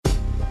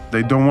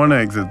They don't want to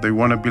exit. They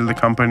want to build a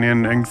company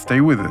and stay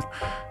with it.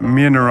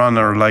 Me and Eran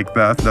are like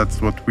that.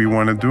 That's what we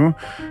want to do.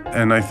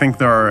 And I think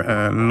there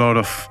are a lot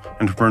of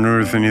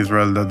entrepreneurs in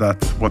Israel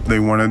that's what they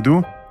want to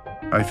do.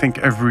 I think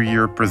every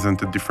year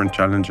presented different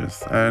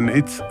challenges. And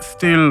it's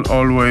still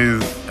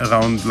always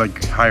around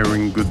like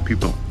hiring good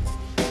people.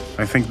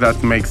 I think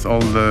that makes all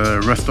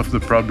the rest of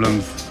the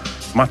problems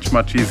much,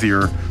 much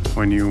easier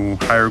when you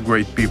hire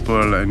great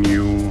people and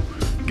you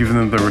give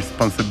them the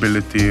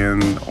responsibility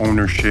and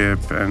ownership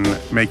and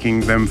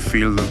making them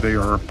feel that they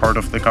are part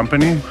of the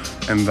company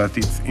and that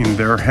it's in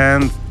their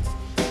hands.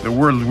 The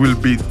world will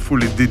be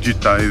fully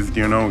digitized,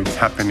 it's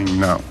happening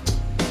now.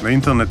 The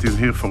internet is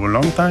here for a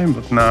long time,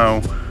 but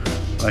now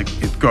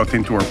it got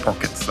into our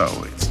pockets, so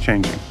it's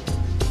changing.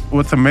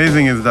 What's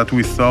amazing is that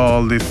we saw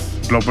all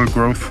this global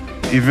growth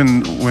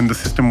even when the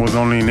system was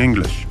only in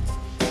English.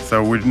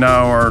 So we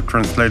now are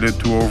translated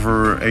to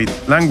over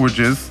 8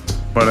 languages,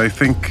 but I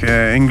think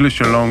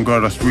English alone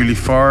got us really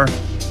far.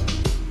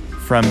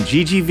 From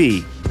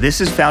GGV,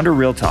 this is Founder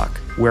Real Talk,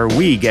 where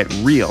we get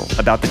real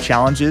about the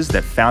challenges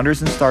that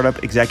founders and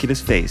startup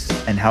executives face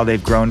and how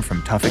they've grown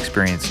from tough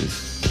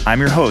experiences.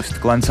 I'm your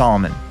host, Glenn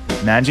Solomon,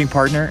 managing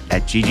partner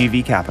at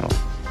GGV Capital.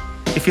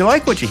 If you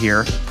like what you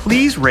hear,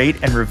 please rate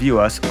and review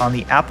us on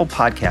the Apple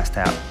Podcast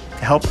app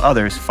to help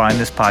others find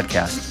this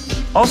podcast.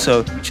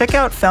 Also, check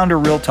out Founder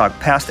Real Talk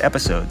past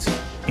episodes,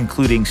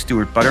 including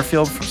Stuart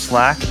Butterfield from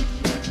Slack,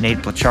 Nate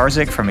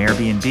Blacharczyk from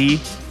Airbnb,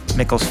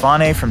 Mikkel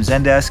Svane from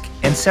Zendesk,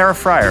 and Sarah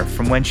Fryer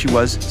from when she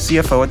was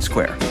CFO at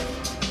Square.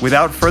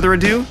 Without further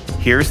ado,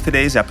 here's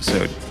today's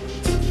episode.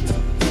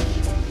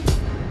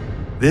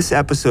 This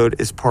episode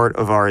is part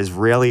of our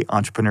Israeli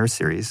Entrepreneur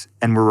Series,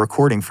 and we're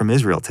recording from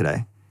Israel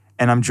today.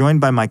 And I'm joined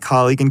by my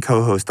colleague and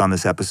co-host on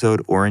this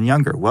episode, Oren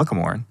Younger. Welcome,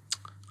 Oren.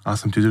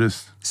 Awesome to do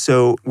this.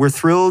 So we're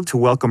thrilled to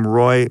welcome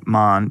Roy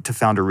Mann to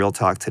Founder Real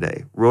Talk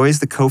today. Roy is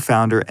the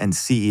co-founder and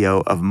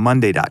CEO of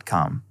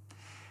Monday.com.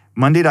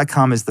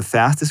 Monday.com is the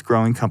fastest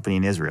growing company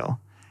in Israel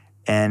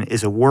and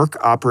is a work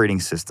operating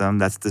system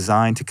that's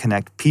designed to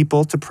connect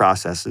people to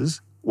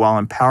processes while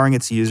empowering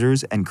its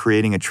users and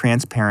creating a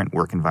transparent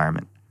work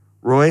environment.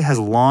 Roy has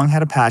long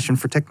had a passion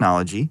for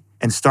technology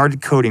and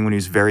started coding when he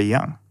was very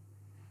young.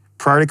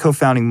 Prior to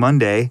co-founding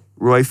Monday,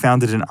 Roy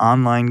founded an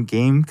online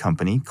game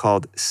company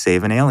called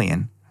Save an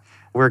Alien.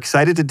 We're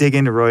excited to dig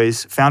into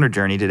Roy's founder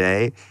journey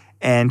today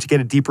and to get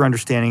a deeper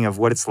understanding of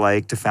what it's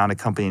like to found a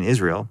company in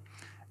Israel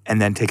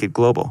and then take it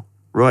global.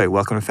 Roy,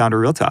 welcome to Founder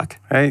Real Talk.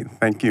 Hey,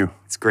 thank you.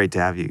 It's great to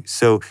have you.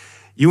 So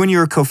you and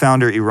your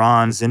co-founder,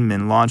 Eran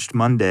Zinman, launched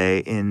Monday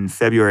in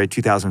February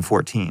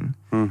 2014.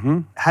 Mm-hmm.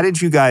 How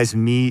did you guys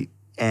meet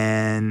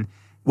and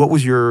what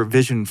was your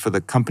vision for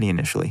the company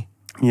initially?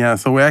 Yeah,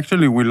 so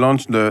we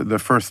launched the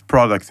first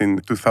product in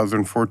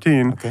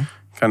 2014. Okay.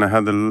 Kind of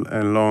had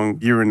a long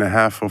year and a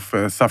half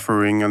of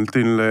suffering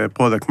until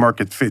product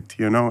market fit,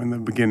 in the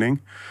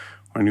beginning.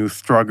 When you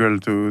struggle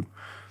to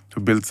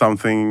build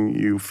something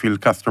you feel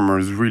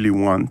customers really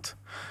want.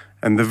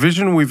 And the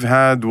vision we've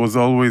had was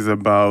always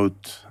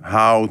about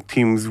how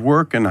teams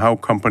work and how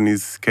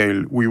companies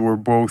scale. We were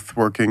both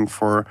working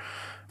for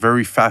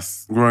very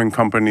fast-growing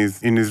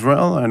companies in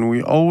Israel, and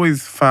we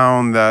always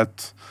found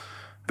that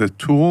the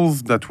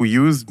tools that we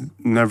used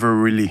never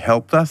really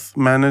helped us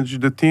manage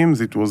the teams.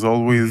 It was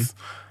always,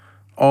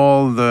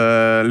 all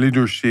the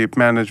leadership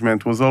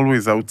management was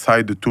always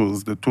outside the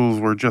tools. The tools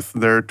were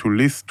just there to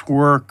list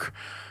work,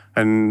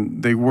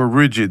 and they were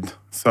rigid.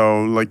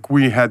 So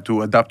we had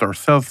to adapt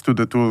ourselves to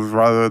the tools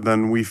rather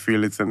than we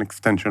feel it's an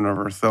extension of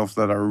ourselves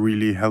that are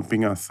really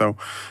helping us.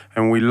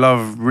 And we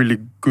love really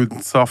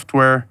good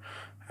software.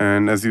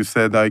 And as you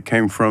said, I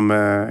came from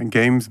a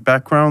games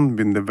background,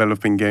 been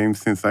developing games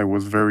since I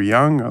was very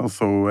young. I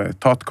also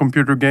taught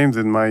computer games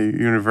in my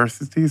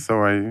university,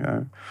 so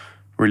I'm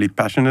really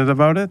passionate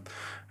about it.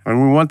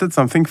 And we wanted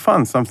something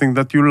fun, something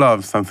that you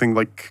love, something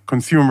like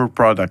consumer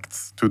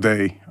products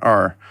today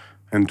are,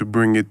 and to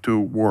bring it to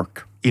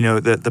work.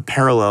 The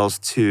parallels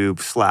to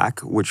Slack,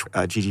 which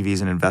GGV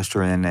is an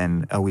investor in,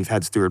 and we've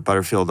had Stuart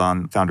Butterfield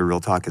on Founder Real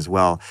Talk as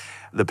well.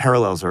 The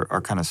parallels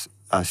are kind of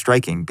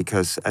striking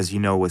because, as you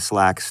know, with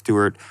Slack,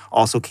 Stuart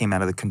also came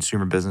out of the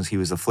consumer business. He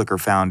was a Flickr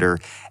founder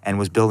and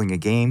was building a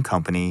game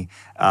company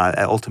that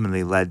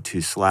ultimately led to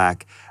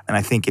Slack. And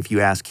I think if you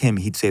ask him,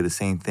 he'd say the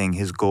same thing.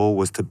 His goal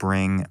was to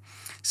bring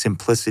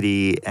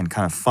simplicity and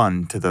kind of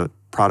fun to the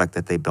product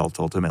that they built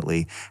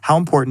ultimately. How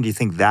important do you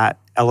think that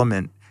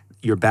element,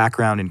 your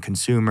background in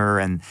consumer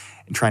and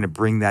trying to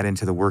bring that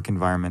into the work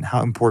environment,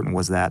 how important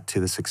was that to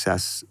the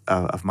success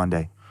of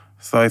Monday?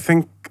 So I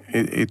think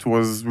it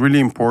was really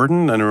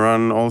important, and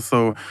Eran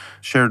also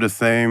shared the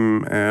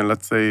same,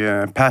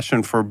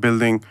 passion for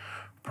building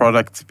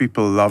products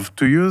people love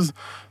to use.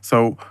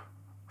 So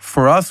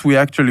for us, we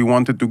actually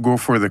wanted to go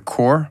for the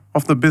core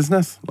of the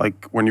business.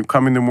 Like when you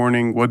come in the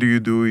morning, what do?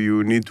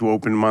 You need to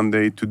open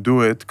Monday to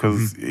do it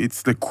because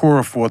it's the core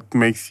of what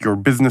makes your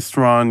business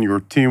run,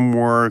 your team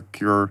work,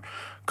 your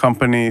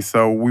company.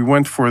 So we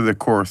went for the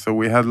core. So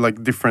we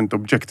had different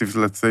objectives,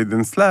 let's say,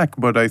 than Slack,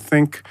 but I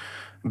think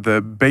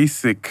the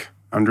basic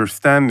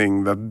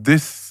understanding that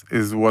this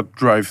is what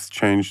drives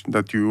change,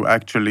 that you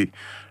actually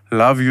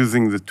love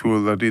using the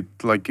tool, that it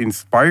like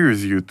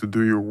inspires you to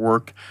do your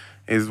work,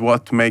 is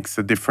what makes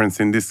a difference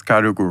in this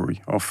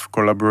category of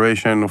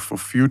collaboration, of a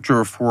future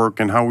of work,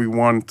 and how we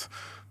want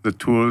the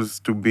tools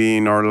to be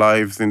in our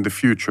lives in the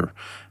future.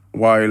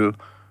 While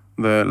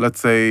the,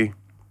 let's say,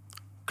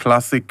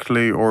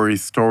 classically or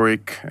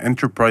historic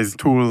enterprise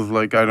tools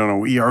like, I don't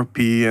know, ERP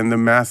and the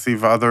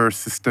massive other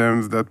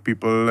systems that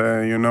people,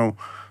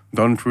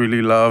 don't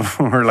really love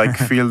or like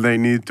feel they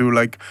need to,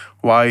 like,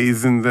 why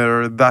isn't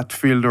there that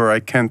field, or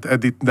I can't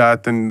edit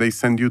that, and they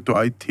send you to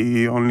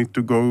IT only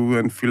to go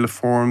and fill a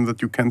form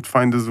that you can't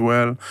find as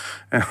well.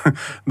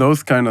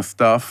 Those kind of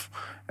stuff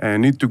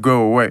need to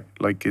go away.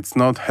 Like, it's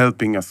not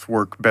helping us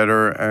work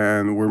better,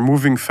 and we're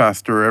moving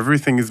faster.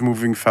 Everything is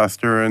moving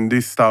faster, and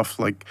this stuff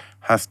like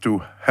has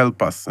to help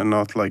us and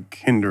not like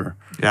hinder.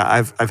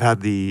 Yeah, I've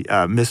had the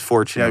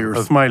misfortune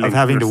of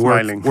having to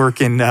work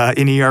in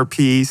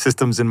ERP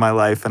systems in my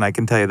life, and I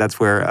can tell you that's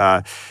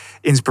where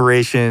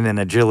inspiration and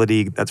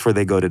agility, that's where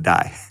they go to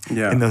die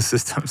in those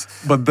systems.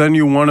 But then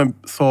you want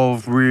to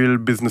solve real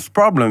business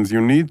problems.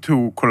 You need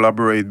to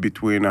collaborate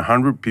between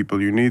 100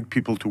 people. You need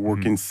people to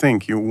work in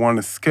sync. You want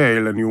to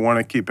scale, and you want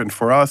to keep. And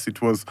for us,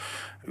 it was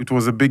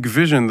a big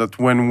vision that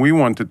when we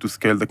wanted to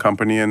scale the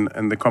company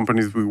and the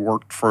companies we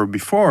worked for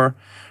before,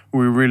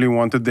 we really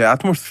wanted the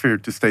atmosphere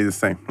to stay the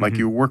same. Like,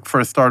 you work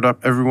for a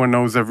startup, everyone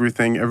knows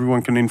everything,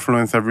 everyone can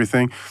influence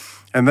everything.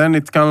 And then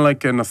it's kind of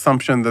like an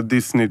assumption that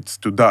this needs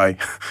to die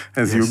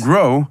as you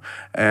grow.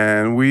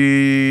 And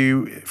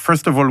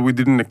first of all, we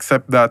didn't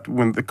accept that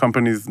when the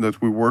companies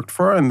that we worked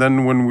for. And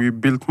then when we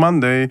built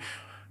Monday,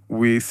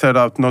 we set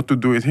out not to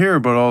do it here,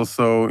 but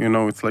also,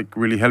 it's like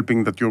really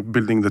helping that you're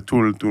building the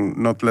tool to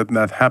not let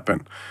that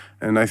happen.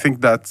 And I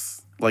think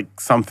that's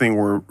like something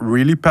we're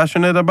really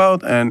passionate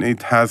about. And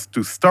it has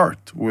to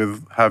start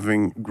with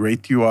having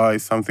great UI,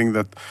 something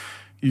that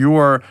you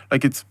are,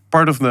 like, it's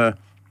part of the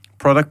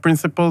product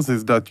principles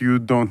is that you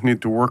don't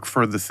need to work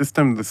for the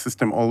system. The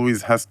system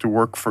always has to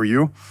work for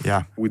you.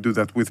 Yeah. We do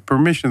that with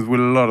permissions,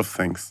 with a lot of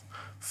things.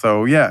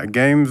 So yeah,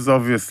 games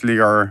obviously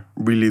are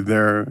really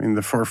there in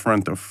the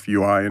forefront of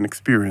UI and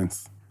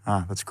experience.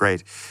 Ah, that's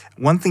great.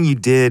 One thing you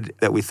did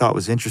that we thought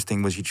was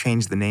interesting was you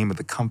changed the name of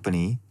the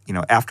company.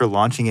 After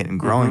launching it and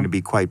growing to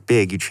be quite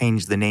big, you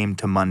changed the name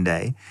to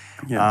Monday.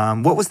 Yeah.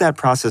 What was that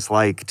process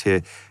like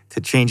to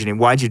change the name?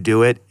 Why'd you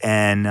do it?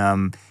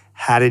 And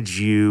how did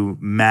you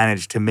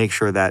manage to make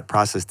sure that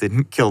process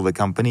didn't kill the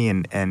company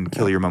and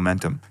kill your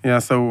momentum? Yeah,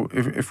 so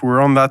if we're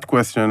on that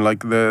question,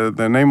 like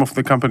the name of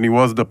the company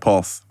was The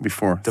Pulse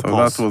before. The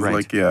Pulse, that was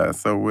right.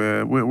 so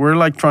we're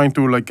like trying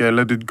to like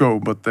let it go,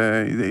 but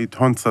it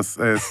haunts us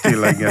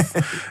still, I guess.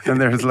 And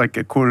there's like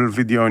a cool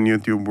video on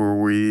YouTube where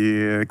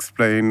we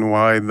explain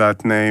why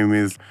that name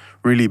is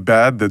really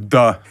bad. The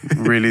duh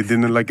really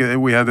didn't like it.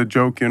 We had a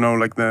joke,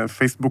 like the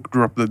Facebook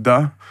dropped the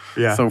duh.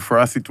 Yeah. So for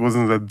us, it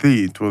wasn't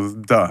the, it was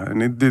duh.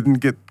 And it didn't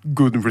get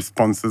good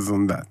responses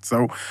on that.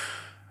 So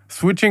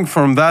switching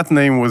from that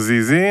name was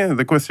easy.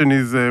 The question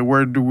is,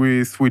 where do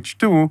we switch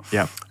to?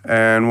 Yeah.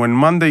 And when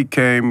Monday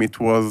came, it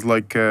was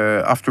like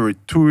after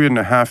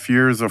 2.5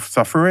 years of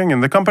suffering.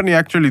 And the company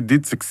actually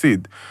did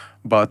succeed.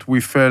 But we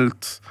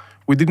felt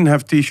we didn't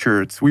have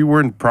T-shirts. We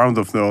weren't proud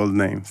of the old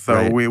name. So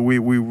right. we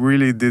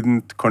really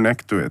didn't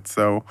connect to it.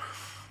 So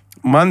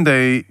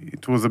Monday,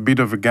 it was a bit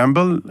of a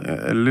gamble,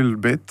 a little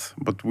bit,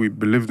 but we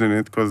believed in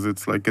it because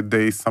it's like a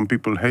day some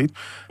people hate.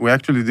 We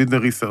actually did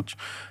the research.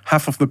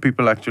 Half of the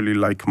people actually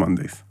like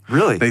Mondays.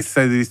 Really? They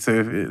said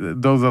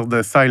those are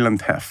the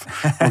silent half.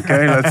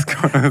 Okay, let's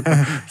go.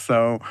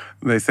 So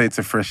they say it's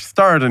a fresh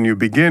start, a new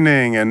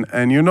beginning. And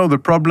the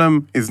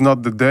problem is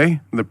not the day.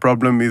 The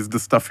problem is the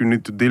stuff you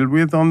need to deal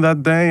with on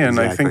that day. And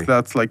Exactly. I think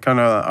that's like kind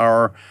of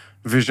our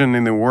vision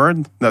in the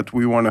world, that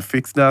we want to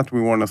fix that, we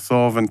want to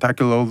solve and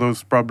tackle all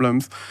those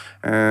problems.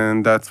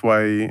 And that's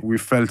why we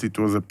felt it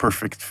was a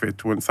perfect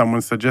fit. When someone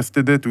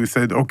suggested it, we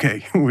said,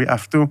 okay, we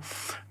have to.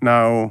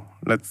 Now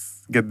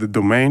let's get the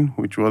domain,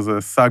 which was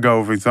a saga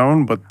of its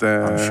own, but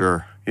I'm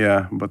sure.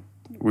 Yeah, but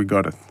we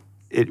got it.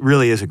 It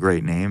really is a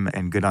great name,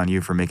 and good on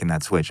you for making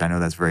that switch. I know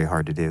that's very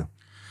hard to do.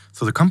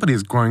 So the company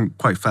is growing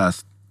quite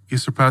fast. You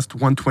surpassed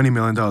 $120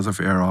 million of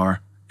ARR,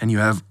 and you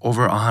have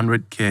over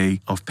 100K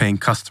of paying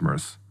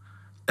customers.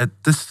 At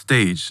this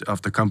stage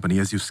of the company,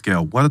 as you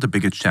scale, what are the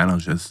biggest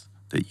challenges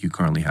that you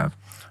currently have?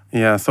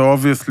 Yeah, so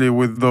obviously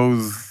with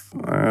those,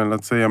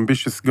 let's say,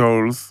 ambitious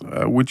goals,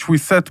 which we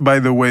set, by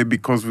the way,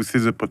 because we see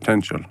the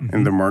potential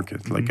in the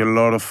market. Like a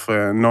lot of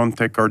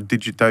non-tech are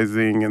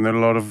digitizing, and a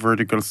lot of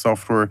vertical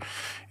software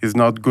is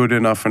not good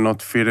enough and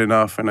not fit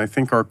enough. And I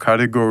think our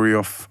category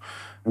of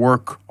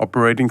work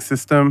operating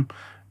system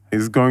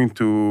is going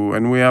to,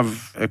 and we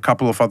have a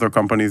couple of other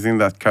companies in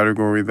that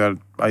category that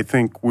I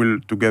think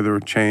will together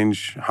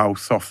change how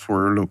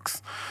software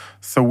looks.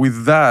 So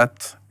with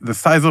that, the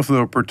size of the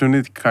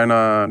opportunity kind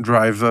of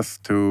drives us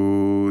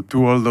to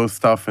do all those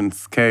stuff and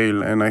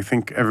scale. And I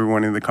think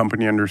everyone in the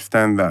company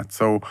understands that.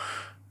 So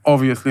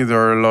obviously there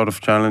are a lot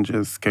of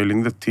challenges,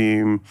 scaling the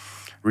team,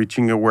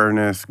 reaching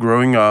awareness,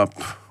 growing up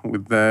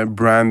with the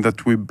brand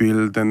that we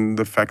build and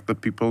the fact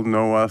that people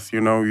know us.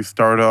 You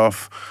start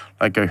off,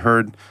 like I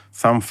heard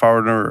some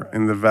founder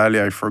in the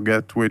Valley, I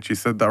forget which, he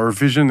said our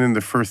vision in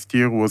the first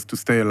year was to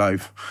stay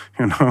alive,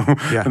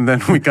 Yeah. And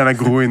then we kind of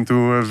grew into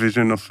a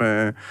vision of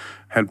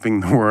helping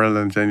the world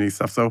and changing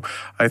stuff. So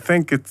I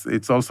think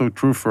it's also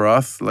true for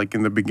us. Like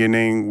in the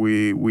beginning,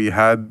 we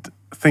had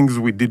things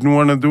we didn't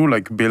want to do,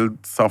 like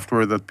build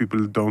software that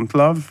people don't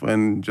love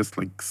and just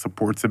like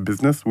supports a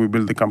business. We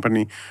build the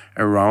company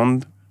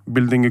around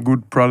building a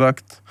good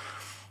product.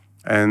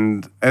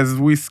 And as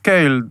we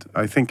scaled,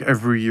 I think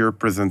every year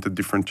presented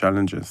different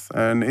challenges.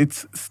 And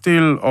it's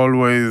still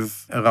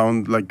always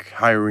around like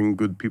hiring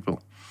good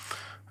people.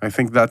 I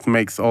think that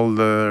makes all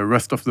the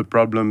rest of the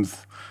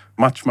problems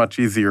much, much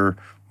easier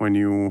when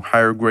you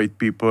hire great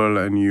people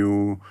and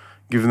you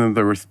give them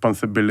the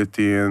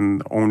responsibility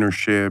and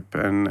ownership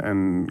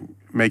and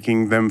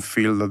making them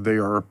feel that they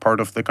are a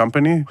part of the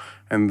company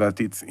and that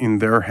it's in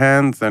their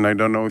hands. And I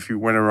don't know if you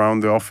went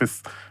around the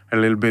office a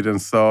little bit and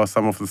saw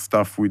some of the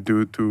stuff we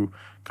do to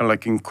kind of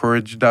like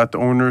encourage that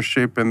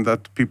ownership and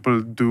that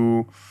people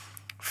do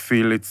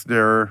feel it's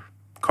their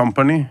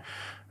company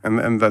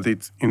and that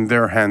it's in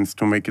their hands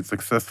to make it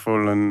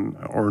successful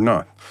or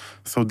not.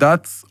 So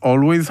that's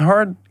always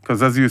hard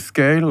because as you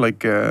scale,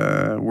 like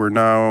we're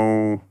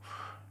now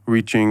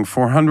reaching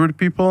 400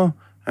 people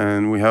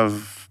and we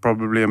have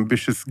probably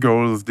ambitious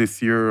goals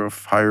this year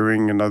of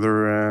hiring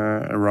another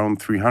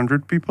around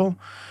 300 people.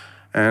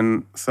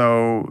 And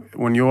so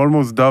when you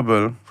almost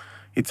double,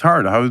 it's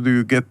hard. How do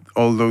you get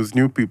all those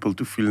new people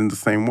to feel in the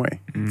same way?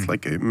 It's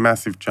like a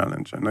massive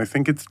challenge. And I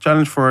think it's a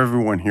challenge for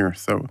everyone here.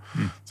 So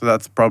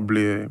that's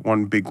probably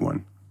one big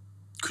one.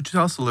 Could you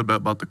tell us a little bit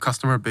about the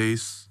customer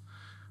base?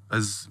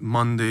 Is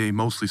Monday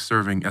mostly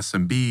serving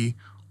SMB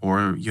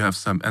or you have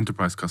some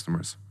enterprise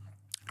customers?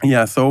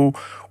 Yeah, so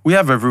we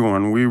have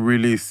everyone. We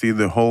really see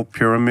the whole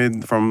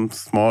pyramid from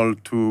small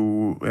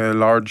to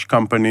large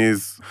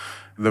companies.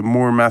 The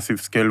more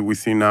massive scale we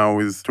see now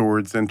is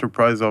towards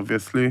enterprise,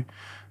 obviously.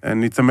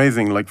 And it's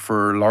amazing, like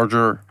for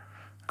larger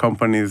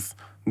companies,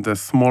 the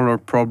smaller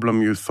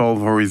problem you solve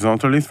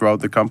horizontally throughout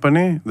the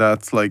company,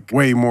 that's like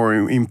way more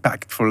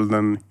impactful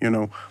than,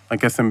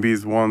 like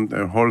SMBs want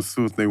a whole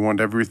suite. They want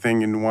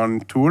everything in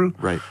one tool,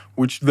 Right.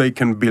 which they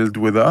can build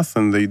with us,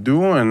 and they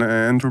do. And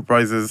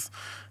enterprises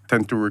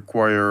tend to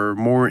require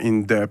more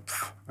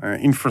in-depth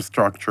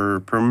infrastructure,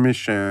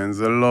 permissions,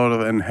 a lot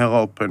of and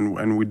help,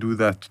 and we do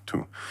that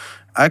too.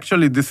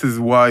 Actually, this is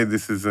why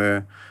this is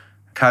a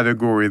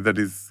category that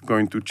is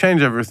going to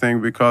change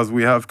everything, because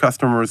we have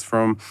customers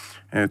from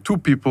 2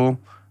 people,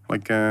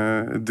 like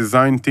a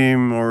design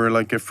team or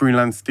like a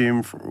freelance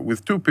team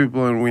with 2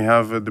 people, and we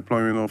have a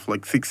deployment of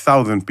like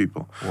 6,000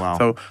 people. Wow.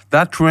 So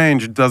that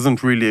range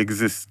doesn't really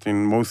exist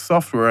in most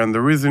software, and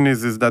the reason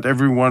is that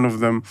every one of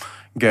them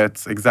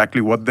gets exactly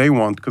what they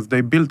want because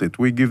they build it.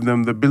 We give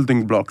them the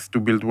building blocks to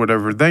build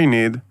whatever they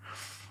need,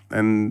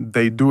 and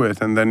they do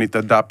it, and then it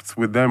adapts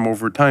with them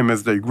over time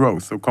as they grow.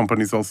 So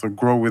companies also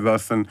grow with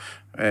us and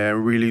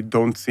really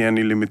don't see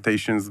any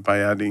limitations by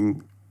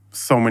adding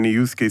so many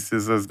use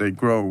cases as they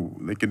grow.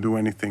 They can do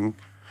anything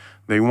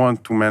they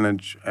want to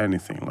manage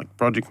anything, like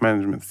project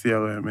management,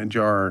 CRM,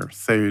 HR,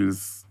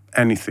 sales,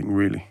 anything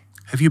really.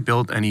 Have you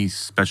built any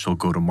special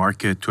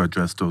go-to-market to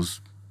address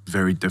those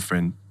very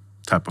different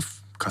type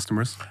of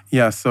customers?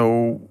 Yeah,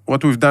 so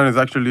what we've done is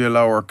actually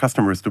allow our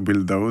customers to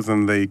build those,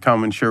 and they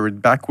come and share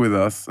it back with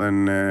us.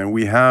 And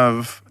we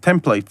have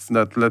templates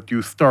that let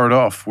you start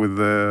off with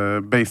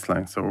the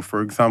baseline. So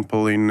for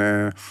example, in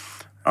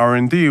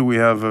R&D, we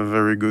have a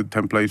very good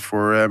template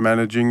for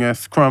managing a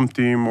Scrum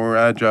team or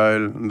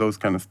Agile and those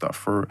kind of stuff.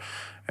 For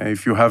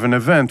if you have an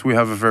event, we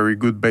have a very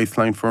good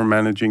baseline for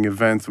managing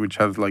events, which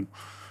has like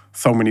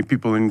so many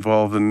people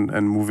involved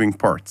and moving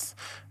parts.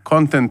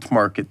 Content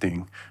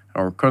marketing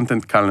or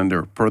content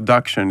calendar,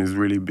 production is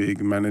really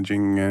big,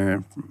 managing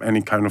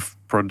any kind of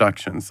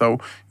production. So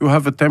you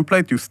have a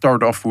template, you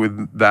start off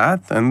with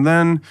that, and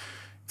then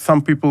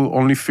some people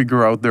only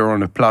figure out they're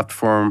on a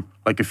platform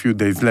like a few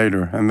days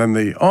later, and then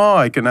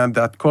I can add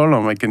that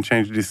column, I can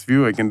change this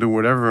view, I can do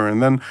whatever. And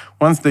then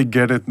once they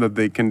get it that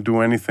they can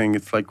do anything,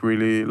 it's like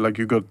really like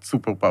you got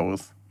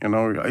superpowers.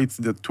 It's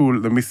the tool,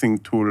 the missing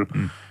tool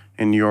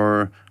in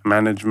your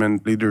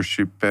management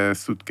leadership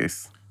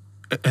suitcase.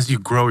 As you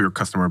grow your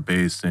customer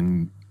base,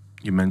 and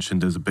you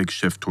mentioned there's a big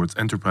shift towards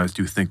enterprise,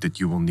 do you think that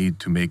you will need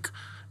to make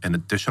an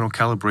additional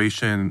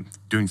calibration,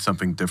 doing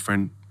something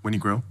different when you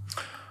grow?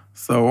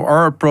 So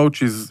our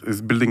approach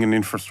is building an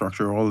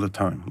infrastructure all the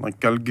time.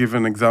 Like I'll give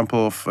an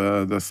example of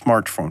the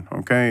smartphone,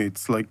 okay?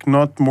 It's like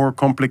not more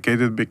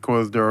complicated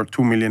because there are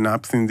 2 million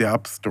apps in the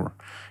App Store.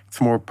 It's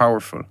more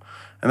powerful.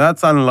 And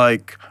that's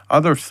unlike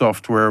other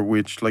software,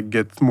 which like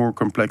gets more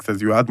complex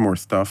as you add more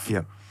stuff.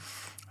 Yeah.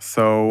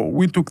 So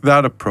we took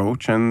that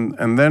approach, and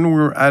then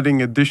we're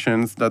adding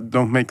additions that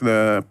don't make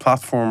the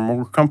platform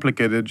more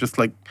complicated, just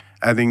like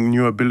adding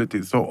new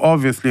abilities. So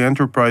obviously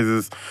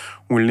enterprises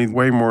will need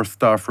way more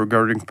stuff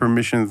regarding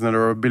permissions and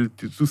our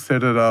ability to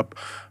set it up,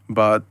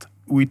 but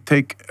we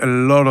take a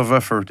lot of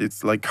effort.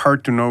 It's like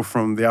hard to know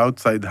from the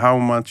outside how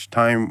much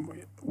time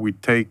we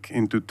take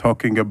into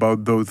talking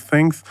about those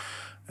things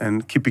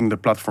and keeping the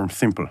platform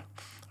simple.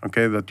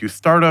 Okay, that you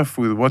start off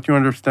with what you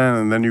understand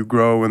and then you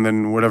grow, and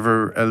then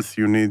whatever else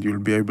you need,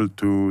 you'll be able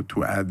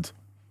to add.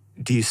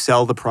 Do you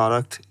sell the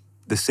product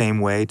the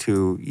same way to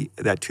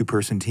that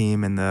 2-person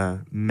team and the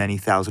many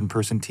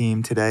 1,000-person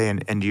team today?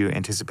 And do you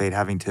anticipate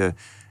having to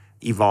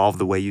evolve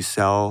the way you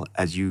sell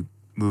as you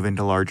move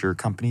into larger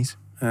companies?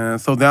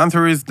 So the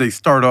answer is they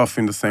start off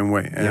in the same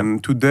way.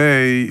 And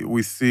today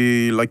we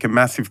see like a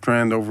massive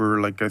trend over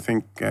like I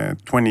think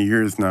 20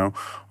 years now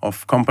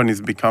of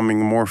companies becoming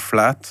more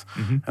flat.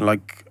 And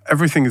like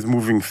everything is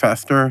moving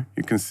faster.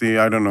 You can see,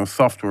 I don't know,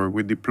 software.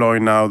 We deploy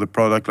now the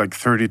product like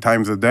 30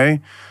 times a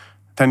day.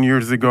 10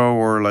 years ago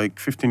or like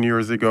 15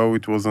 years ago,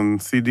 it was on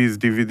CDs,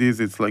 DVDs.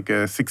 It's like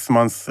a 6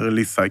 months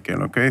release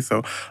cycle, okay?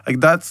 So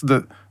like that's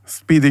the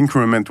speed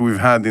increment we've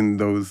had in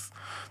those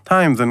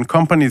times, and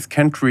companies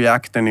can't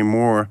react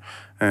anymore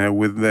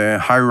with the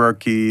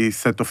hierarchy,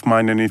 set of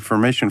mind, and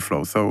information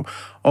flow. So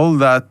all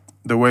that,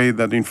 the way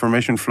that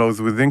information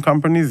flows within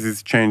companies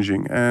is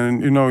changing.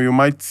 And, you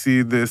might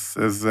see this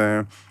as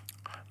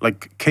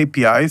like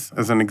KPIs,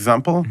 as an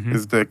example,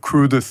 is the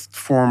crudest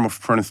form of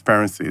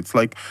transparency. It's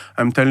like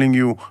I'm telling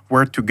you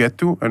where to get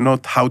to and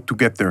not how to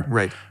get there.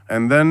 Right.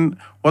 And then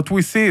what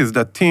we see is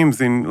that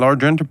teams in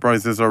large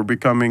enterprises are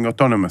becoming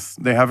autonomous.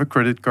 They have a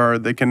credit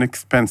card, they can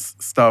expense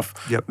stuff,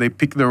 they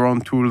pick their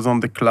own tools on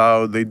the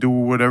cloud, they do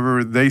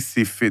whatever they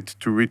see fit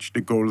to reach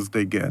the goals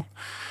they get.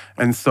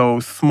 And so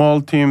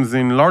small teams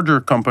in larger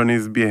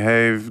companies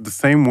behave the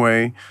same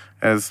way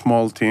as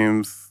small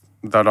teams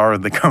that are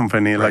the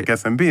company, like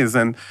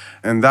SMBs.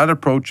 And that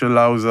approach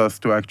allows us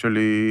to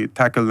actually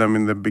tackle them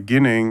in the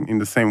beginning in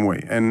the same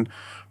way. And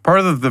part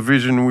of the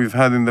vision we've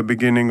had in the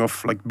beginning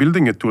of like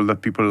building a tool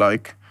that people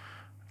like,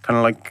 kind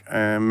of like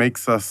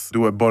makes us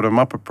do a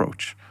bottom-up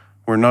approach.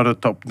 We're not a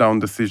top-down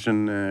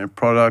decision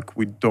product.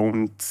 We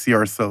don't see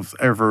ourselves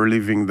ever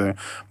leaving the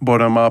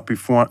bottom-up.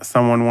 If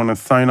someone want to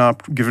sign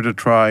up, give it a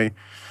try,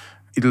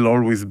 it'll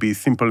always be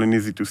simple and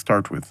easy to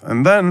start with.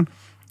 And then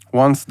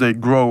once they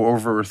grow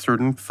over a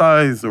certain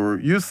size or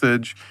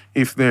usage,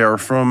 if they are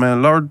from a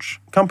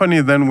large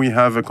company, then we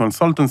have a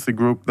consultancy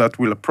group that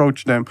will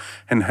approach them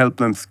and help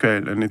them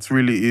scale. And it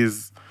really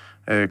is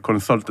a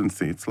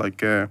consultancy. It's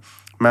like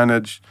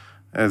managed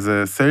as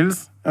a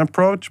sales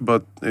approach,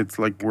 but it's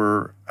like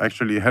we're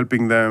actually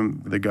helping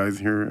them. The guys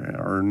here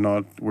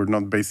we're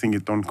not basing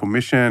it on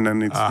commission,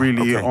 and it's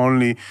really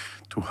only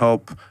to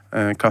help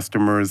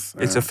customers.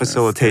 It's a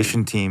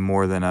facilitation team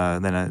more than a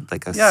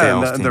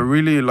sales team. The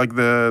really like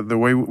the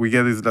way we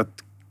get is that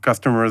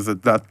customers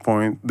at that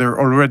point, they're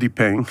already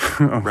paying,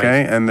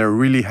 okay? And they're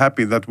really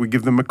happy that we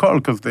give them a call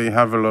because they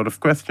have a lot of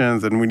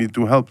questions and we need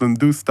to help them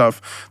do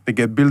stuff. They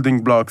get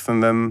building blocks,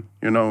 and then,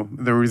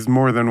 there is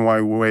more than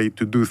one way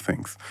to do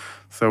things.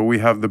 So we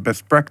have the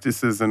best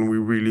practices, and we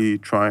really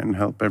try and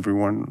help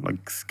everyone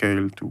like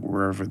scale to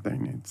wherever they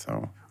need.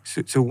 So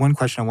one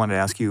question I wanted to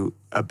ask you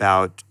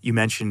about, you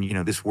mentioned,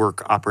 this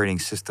work operating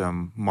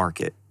system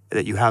market,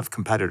 that you have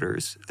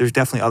competitors. There's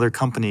definitely other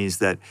companies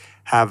that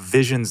have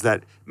visions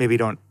that maybe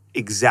don't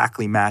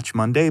exactly match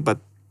Monday, but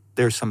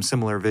there's some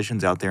similar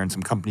visions out there and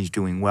some companies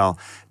doing well.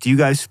 Do you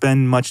guys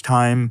spend much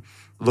time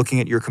looking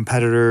at your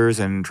competitors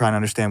and trying to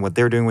understand what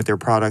they're doing with their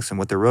products and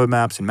what their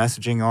roadmaps and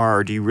messaging are,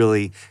 or do you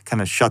really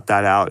kind of shut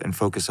that out and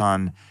focus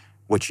on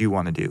what you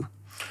want to do?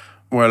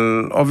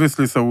 Well,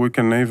 obviously, so we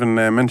can even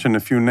mention a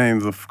few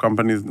names of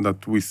companies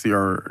that we see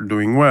are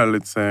doing well.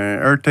 It's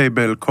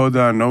Airtable,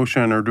 Coda,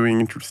 Notion are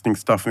doing interesting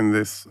stuff in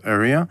this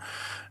area.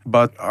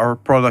 But our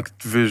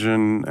product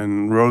vision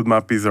and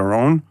roadmap is our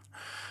own.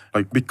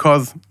 Like,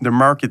 because the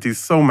market is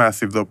so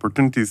massive, the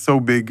opportunity is so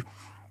big,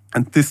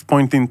 at this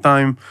point in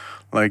time,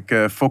 like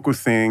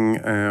focusing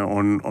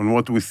on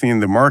what we see in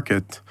the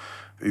market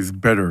is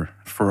better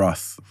for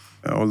us.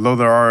 Although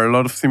there are a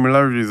lot of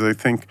similarities, I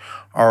think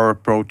our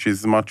approach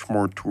is much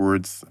more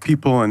towards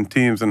people and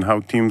teams and how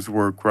teams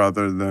work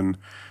rather than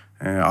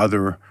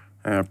other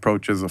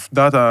approaches of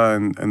data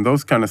and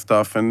those kind of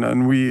stuff.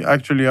 And we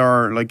actually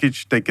are like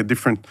each take a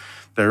different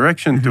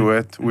direction to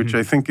it, which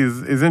I think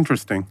is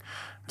interesting.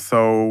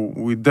 So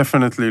we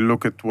definitely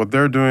look at what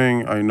they're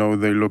doing. I know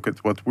they look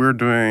at what we're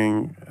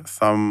doing.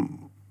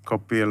 Some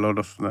copy a lot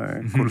of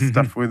the cool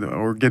stuff we do,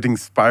 or get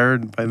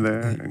inspired by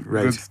the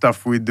good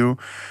stuff we do.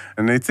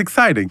 And it's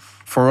exciting.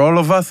 For all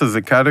of us as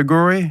a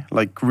category,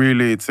 like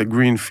really it's a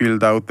green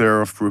field out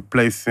there of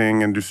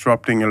replacing and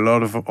disrupting a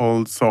lot of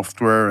old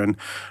software. And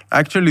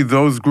actually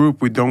those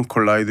group, we don't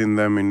collide in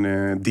them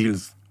in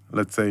deals.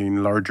 Let's say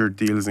in larger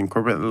deals in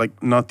corporate,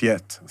 like not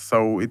yet.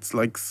 So it's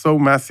like so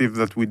massive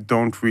that we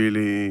don't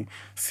really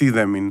see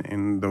them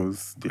in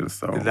those deals.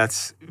 So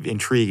that's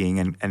intriguing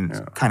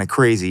and kind of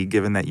crazy,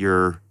 given that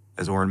you're,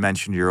 as Oren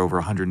mentioned, you're over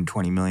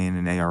 120 million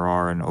in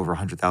ARR and over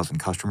 100,000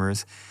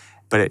 customers.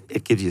 But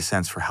it gives you a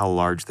sense for how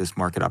large this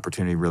market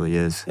opportunity really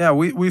is. Yeah,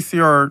 we see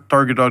our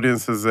target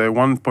audience as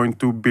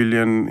 1.2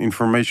 billion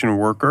information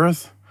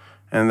workers.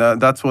 And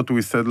that's what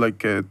we said like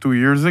 2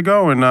 years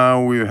ago. And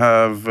now we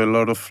have a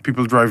lot of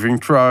people driving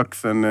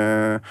trucks and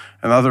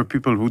other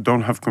people who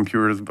don't have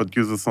computers but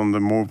use us on the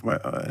move.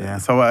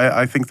 So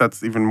I think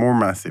that's even more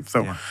massive.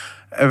 So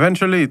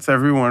eventually it's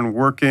everyone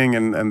working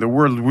and the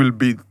world will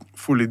be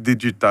fully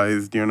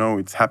digitized.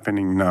 It's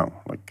happening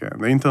now. Like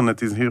the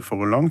internet is here for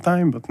a long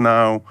time, but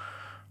now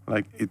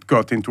like it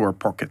got into our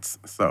pockets.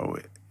 So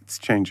it's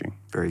changing.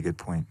 Very good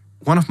point.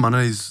 One of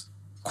Monday's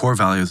core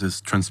values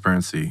is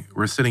transparency.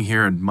 We're sitting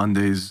here at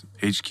Monday's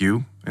HQ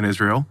in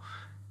Israel,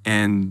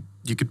 and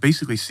you could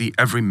basically see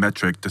every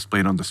metric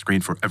displayed on the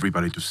screen for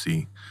everybody to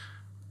see.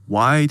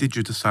 Why did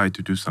you decide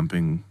to do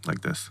something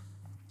like this?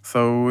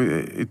 So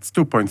it's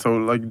 2 points. So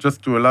like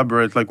just to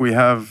elaborate, like we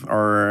have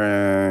our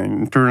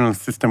internal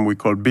system we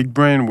call Big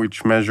Brain,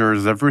 which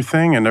measures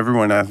everything and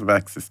everyone has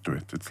access to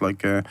it. It's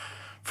like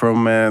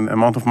from an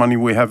amount of money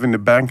we have in the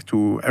bank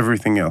to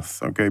everything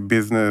else, okay?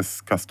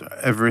 Business,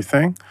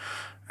 everything.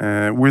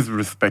 With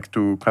respect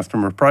to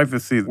customer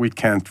privacy, we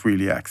can't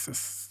really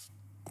access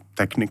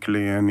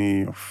technically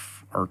any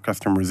of our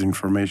customers'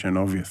 information,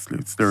 obviously.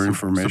 It's their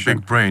information. So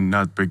Big Brain,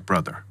 not Big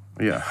Brother.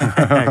 Yeah.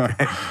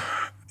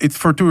 It's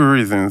for 2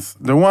 reasons.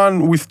 The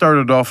one, we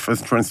started off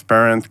as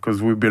transparent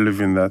because we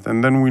believe in that.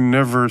 And then we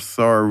never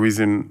saw a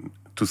reason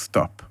to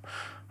stop.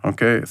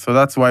 Okay, so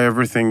that's why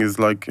everything is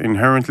like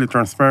inherently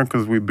transparent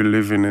because we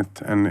believe in it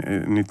and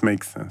it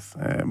makes sense.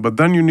 But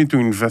then you need to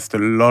invest a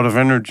lot of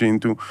energy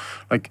into,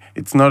 like,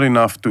 it's not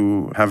enough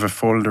to have a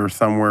folder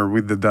somewhere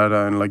with the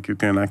data and like you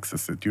can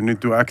access it. You need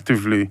to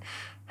actively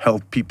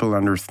help people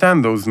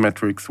understand those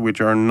metrics, which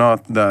are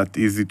not that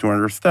easy to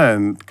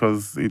understand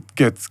because it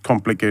gets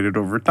complicated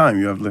over time.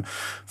 You have the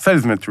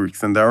sales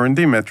metrics and the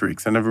R&D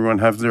metrics, and everyone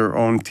has their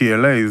own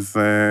TLAs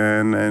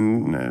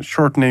and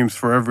short names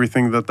for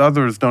everything that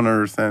others don't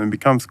understand. It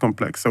becomes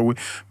complex. So we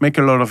make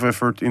a lot of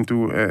effort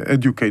into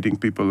educating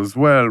people as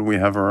well. We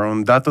have our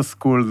own data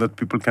school that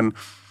people can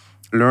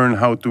learn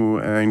how to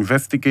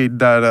investigate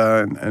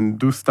data and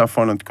do stuff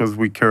on it because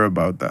we care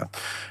about that.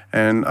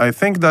 And I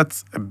think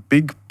that's a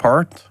big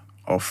part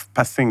of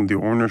passing the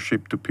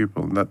ownership to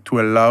people, that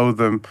to allow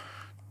them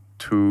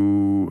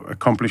to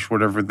accomplish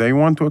whatever they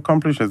want to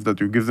accomplish is that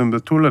you give them the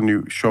tool and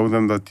you show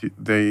them that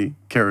they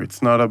care.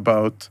 It's not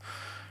about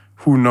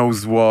who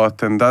knows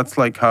what. And that's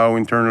like how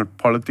internal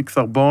politics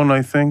are born,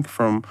 I think,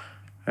 from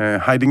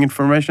hiding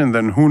information.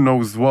 Then who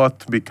knows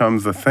what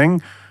becomes a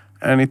thing.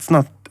 And it's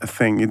not a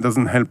thing. It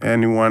doesn't help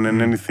anyone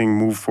and anything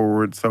move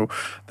forward. So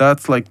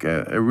that's like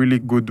a really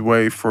good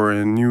way for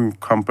a new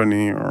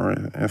company or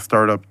a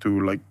startup to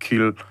like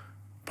kill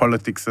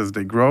politics as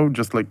they grow,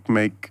 just like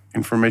make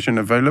information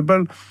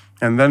available.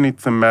 And then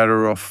it's a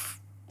matter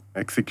of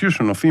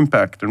execution, of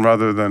impact, and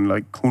rather than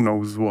like who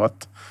knows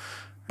what.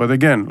 But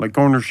again, like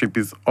ownership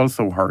is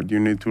also hard. You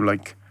need to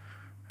like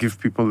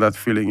give people that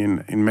feeling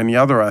in many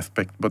other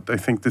aspects. But I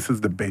think this is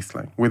the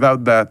baseline.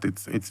 Without that,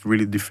 it's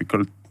really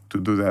difficult to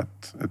do that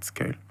at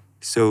scale.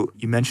 So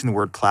you mentioned the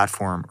word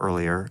platform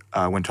earlier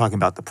when talking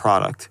about the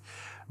product,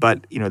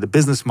 but the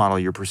business model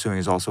you're pursuing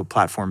is also a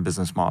platform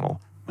business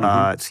model.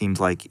 It seems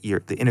like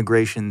the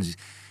integrations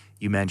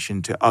you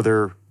mentioned to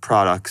other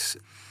products,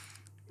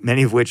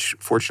 many of which,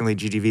 fortunately,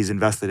 GGV is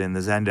invested in,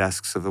 the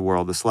Zendesks of the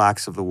world, the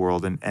Slacks of the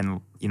world,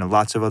 and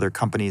lots of other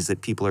companies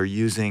that people are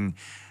using,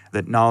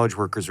 that knowledge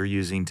workers are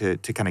using to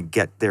kind of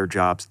get their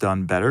jobs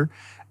done better.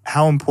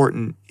 How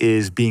important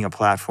is being a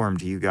platform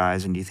to you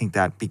guys, and do you think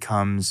that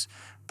becomes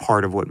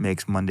part of what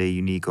makes Monday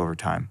unique over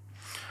time?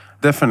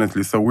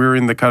 Definitely. So we're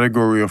in the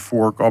category of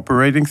work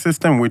operating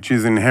system, which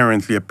is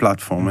inherently a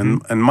platform.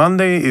 And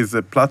Monday is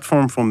a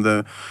platform from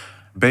the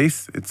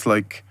base. It's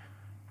like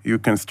you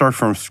can start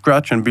from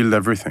scratch and build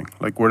everything.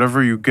 Like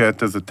whatever you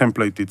get as a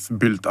template, it's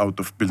built out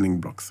of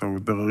building blocks. So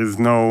there is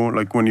no,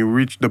 like when you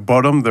reach the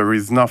bottom, there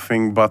is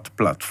nothing but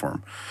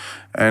platform.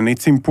 And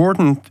it's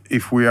important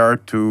if we are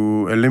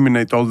to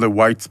eliminate all the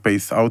white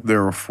space out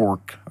there of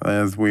work,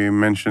 as we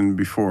mentioned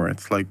before.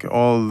 It's like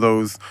all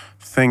those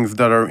things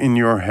that are in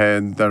your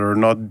head that are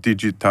not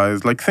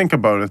digitized. Like think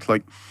about it,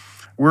 like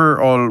we're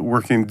all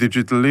working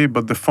digitally,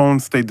 but the phone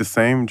stayed the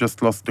same,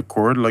 just lost the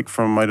cord, like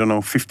from,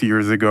 50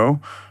 years ago.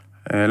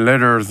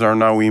 Letters are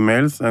now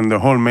emails, and the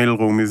whole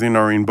mailroom is in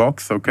our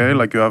inbox, okay?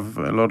 Like you have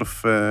a lot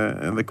of,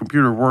 the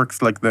computer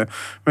works like the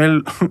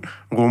mail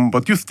room,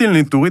 but you still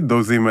need to read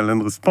those emails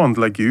and respond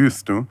like you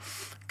used to,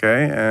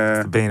 okay?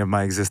 It's the bane of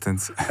my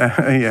existence.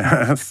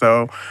 Yeah,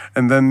 so,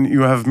 and then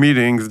you have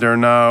meetings, they're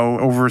now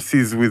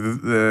overseas with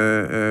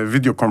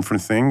video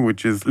conferencing,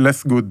 which is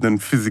less good than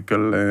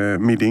physical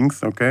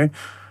meetings, okay?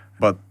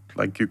 But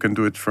like you can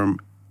do it from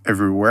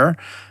everywhere.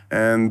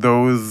 And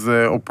those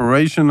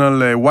operational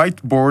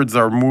whiteboards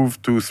are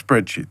moved to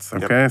spreadsheets,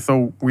 okay? Yep.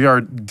 So we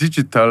are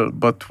digital,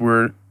 but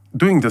we're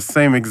doing the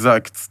same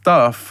exact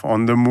stuff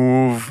on the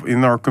move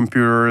in our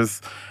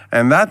computers.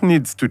 And that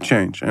needs to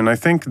change. And I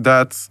think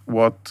that's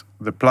what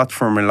the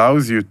platform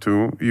allows you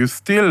to. You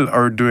still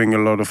are doing a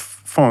lot of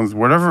phones.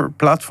 Whatever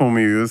platform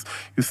you use,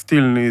 you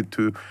still need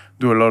to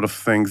do a lot of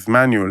things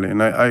manually.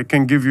 And I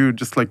can give you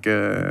just like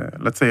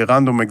let's say a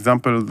random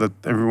example that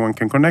everyone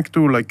can connect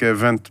to, like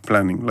event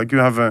planning. Like you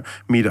have a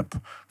meetup,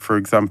 for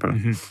example.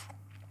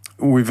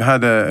 We've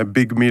had a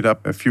big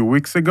meetup a few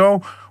weeks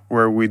ago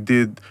where we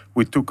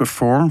took a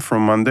form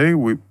from Monday,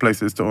 we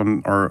placed it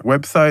on our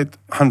website,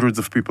 hundreds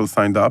of people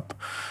signed up.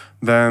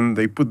 Then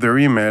they put their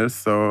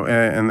emails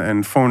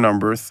and phone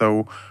numbers,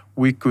 so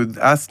we could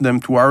ask them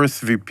to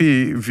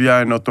RSVP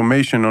via an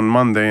automation on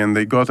Monday, and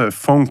they got a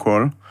phone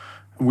call,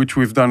 which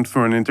we've done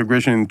through an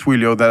integration in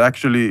Twilio that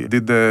actually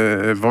did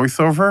the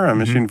voiceover, a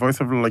machine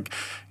voiceover, like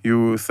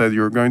you said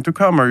you're going to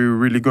come, are you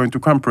really going to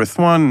come? Press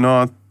 1,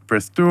 not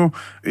press 2.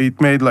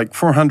 It made like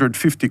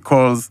 450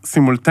 calls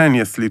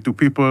simultaneously to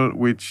people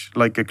which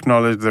like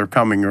acknowledged they're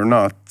coming or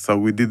not. So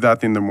we did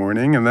that in the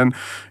morning, and then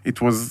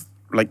it was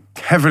like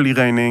heavily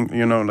raining,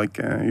 like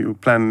you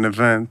plan an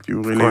event, you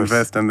really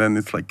invest, and then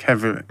it's like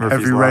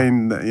heavy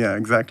rain. Yeah,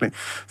 exactly.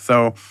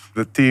 So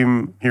the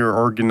team here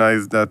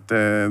organized that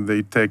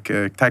they take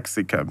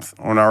taxi cabs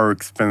on our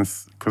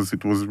expense because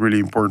it was really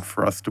important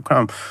for us to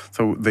come.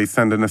 So they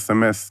send an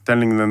SMS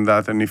telling them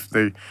that, and if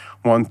they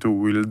want to,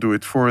 we'll do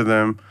it for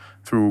them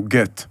through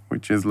Get,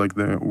 which is like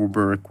the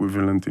Uber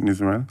equivalent in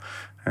Israel.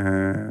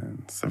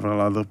 And several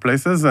other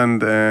places,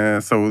 and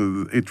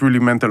so it really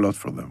meant a lot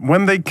for them.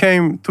 When they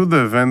came to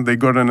the event, they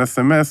got an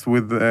SMS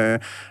with a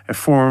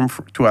form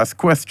to ask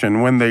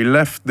question. When they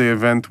left the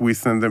event, we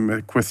sent them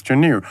a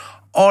questionnaire,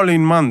 all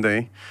in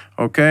Monday,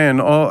 okay,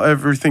 and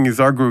everything is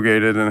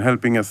aggregated and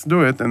helping us do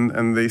it,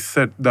 and they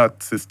set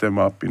that system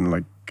up in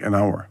like an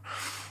hour.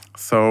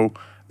 So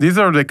these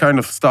are the kind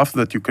of stuff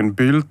that you can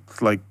build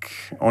like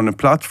on a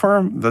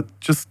platform that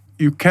just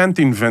you can't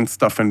invent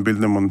stuff and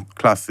build them on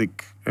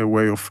classic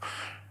way of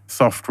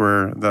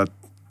software that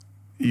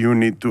you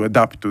need to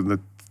adapt to, that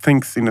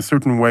thinks in a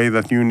certain way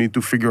that you need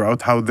to figure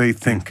out how they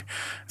think.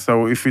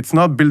 So if it's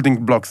not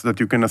building blocks that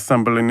you can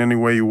assemble in any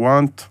way you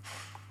want,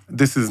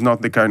 this is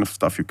not the kind of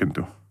stuff you can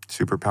do.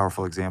 Super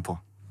powerful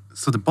example.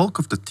 So the bulk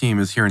of the team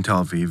is here in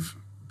Tel Aviv,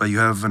 but you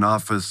have an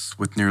office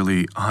with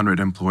nearly 100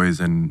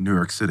 employees in New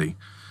York City.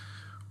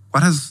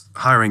 What has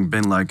hiring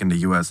been like in the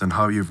US, and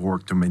how you've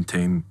worked to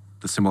maintain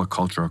the similar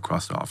culture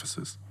across the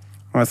offices?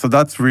 Well, so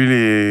that's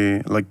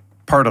really like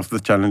part of the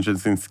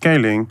challenges in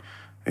scaling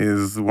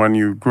is when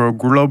you grow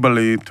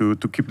globally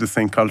to keep the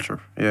same culture.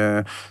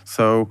 Yeah.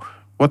 So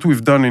what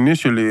we've done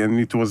initially, and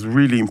it was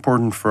really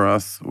important for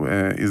us,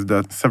 is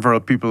that several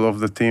people of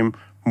the team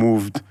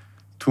moved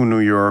to New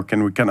York,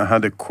 and we kind of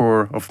had a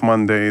core of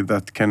Monday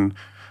that can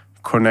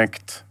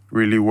connect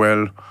really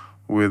well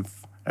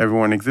with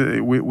everyone.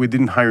 We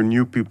didn't hire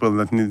new people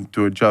that needed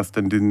to adjust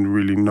and didn't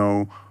really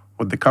know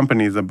what the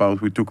company is about.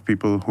 We took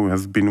people who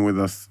has been with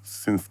us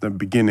since the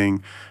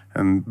beginning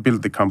and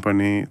built the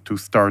company to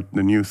start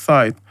the new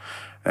site.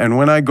 And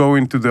when I go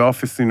into the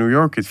office in New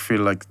York, it feels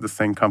like the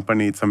same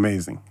company. It's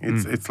amazing.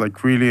 It's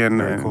like really, and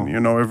cool.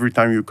 Every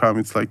time you come,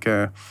 it's like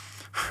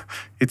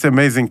it's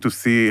amazing to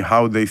see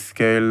how they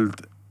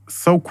scaled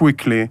so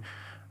quickly,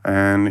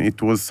 and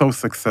it was so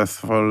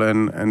successful.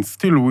 And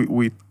still,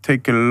 we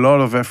take a lot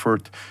of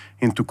effort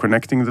into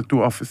connecting the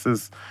two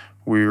offices.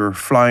 We're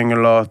flying a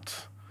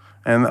lot.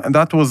 And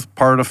that was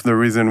part of the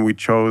reason we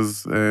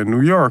chose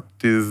New York,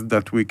 is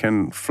that we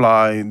can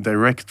fly,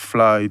 direct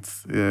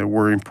flights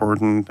were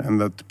important,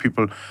 and that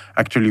people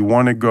actually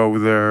want to go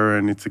there,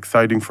 and it's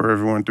exciting for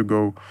everyone to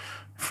go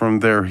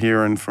from there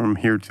here and from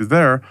here to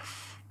there.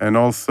 And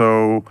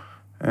also,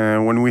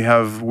 when we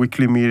have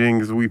weekly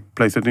meetings, we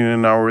place it in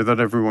an hour that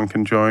everyone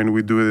can join.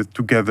 We do it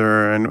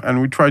together,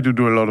 and we try to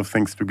do a lot of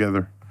things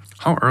together.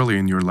 How early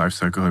in your life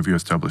cycle have you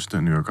established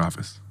the New York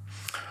office?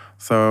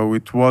 So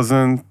it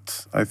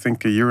wasn't, I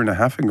think, a year and a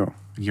half ago.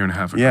 A year and a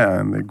half ago? Yeah,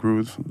 and they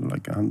grew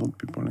like 100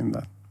 people in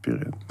that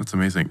period. That's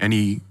amazing.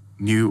 Any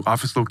new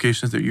office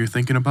locations that you're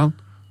thinking about?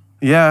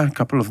 Yeah, a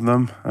couple of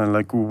them.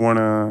 Like we want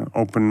to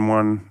open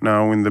one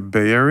now in the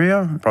Bay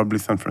Area, probably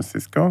San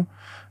Francisco.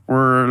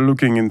 We're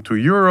looking into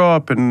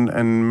Europe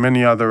and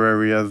many other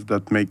areas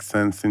that make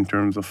sense in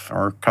terms of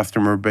our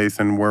customer base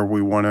and where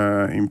we want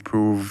to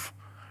improve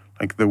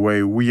like the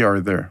way we are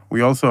there.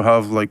 We also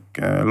have like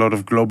a lot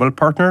of global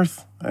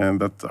partners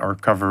and that are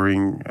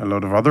covering a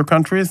lot of other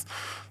countries.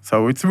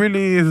 So it's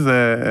really is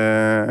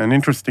an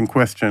interesting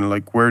question,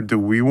 like where do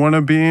we want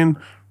to be in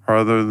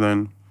rather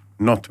than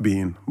not be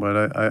in.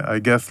 But I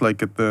guess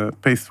like at the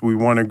pace we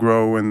want to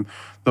grow and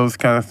those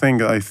kind of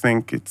things, I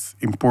think it's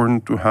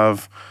important to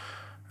have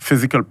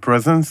physical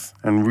presence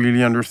and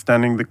really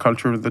understanding the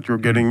culture that you're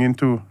getting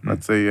into.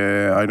 Let's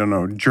say, I don't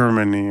know,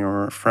 Germany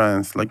or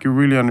France. Like you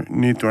really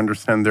need to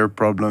understand their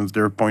problems,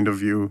 their point of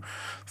view.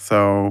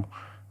 So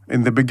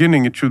in the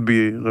beginning, it should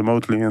be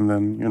remotely. And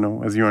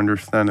then, as you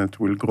understand it,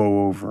 we'll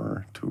grow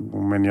over to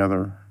many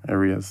other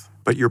areas.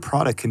 But your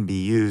product can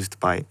be used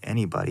by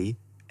anybody.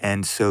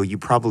 And so you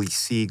probably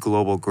see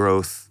global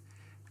growth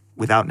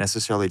without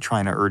necessarily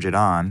trying to urge it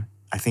on.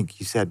 I think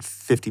you said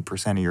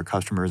 50% of your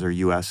customers are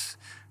U.S.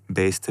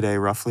 based today,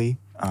 roughly.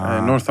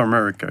 North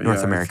America. North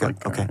yeah, America.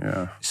 It's like, Okay.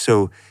 Yeah.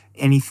 So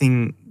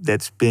anything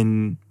that's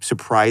been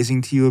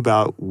surprising to you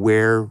about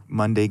where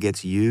Monday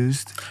gets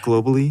used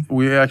globally?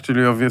 We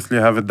actually obviously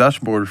have a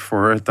dashboard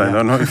for it. I Yeah.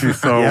 don't know if you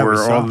saw Yeah, we where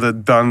saw. all the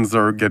dones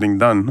are getting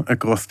done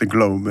across the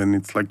globe, and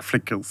it's like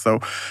flickers. So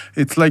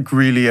it's like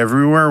really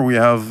everywhere. We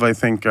have, I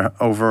think,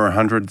 over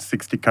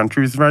 160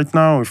 countries right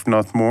now, if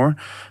not more.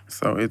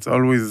 So it's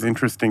always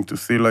interesting to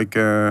see like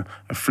a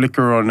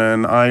flicker on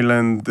an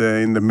island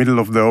in the middle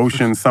of the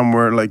ocean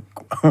somewhere. Like,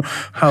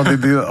 how they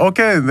do?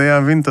 Okay, they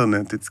have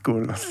internet. It's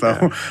cool. So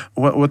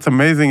what's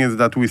amazing is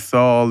that we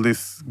saw all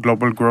this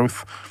global growth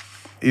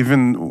even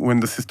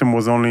when the system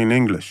was only in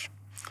English.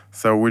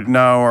 So we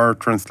now are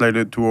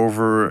translated to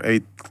over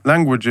 8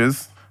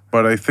 languages,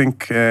 but I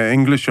think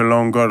English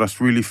alone got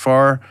us really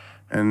far,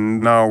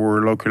 and now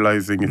we're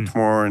localizing it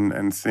more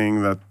and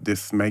seeing that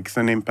this makes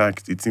an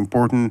impact. It's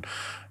important,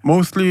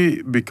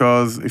 mostly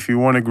because if you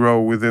want to grow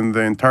within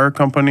the entire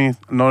company,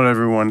 not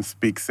everyone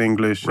speaks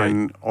English Right.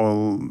 in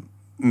all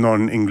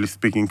non-English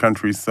speaking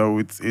countries, so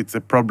it's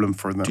a problem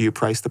for them. Do you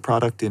price the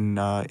product in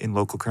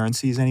local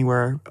currencies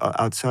anywhere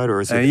outside,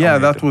 or is it? Yeah,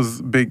 only that was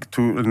big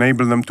to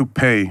enable them to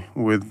pay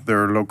with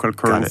their local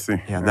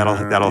currency. Yeah,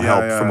 that'll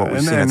help from what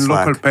we've seen at and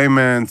Slack. local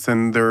payments,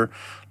 and there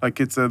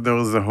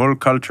was a whole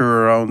culture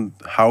around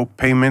how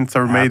payments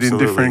are made in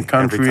Absolutely. different Every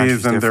country's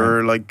countries, and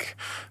they're different. like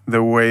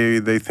the way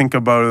they think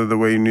about it, the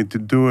way you need to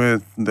do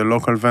it, the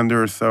local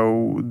vendors.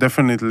 So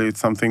definitely,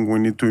 it's something we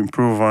need to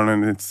improve on,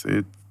 and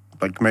it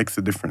like makes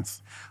a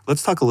difference.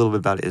 Let's talk a little bit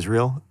about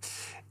Israel.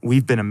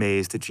 We've been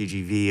amazed at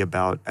GGV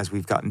about, as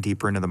we've gotten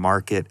deeper into the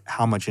market,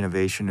 how much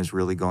innovation is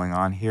really going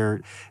on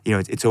here. You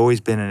know, it's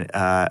always been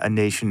a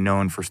nation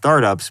known for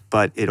startups,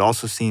 but it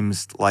also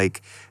seems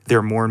like there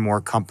are more and more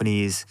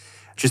companies,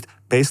 just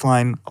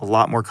baseline, a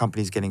lot more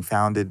companies getting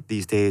founded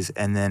these days,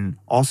 and then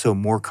also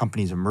more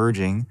companies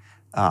emerging.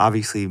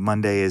 Obviously,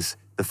 Monday is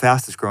the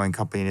fastest growing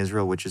company in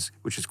Israel, which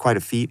is quite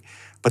a feat.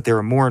 But there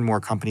are more and more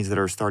companies that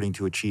are starting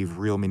to achieve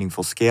real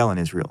meaningful scale in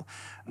Israel.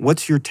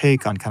 What's your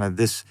take on kind of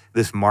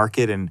this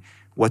market and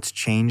what's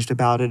changed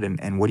about it,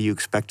 and what do you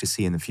expect to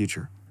see in the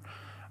future?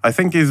 I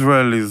think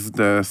Israel is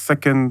the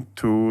second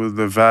to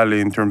the Valley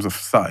in terms of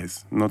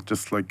size, not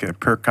just like a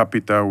per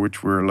capita,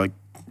 which we're like,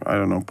 I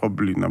don't know,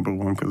 probably number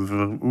one because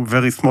we're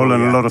very small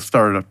and a lot of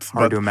startups.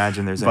 Hard to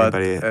imagine there's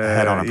anybody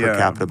ahead on a per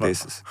capita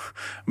basis.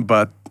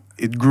 But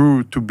it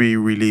grew to be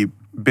really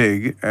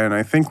big, and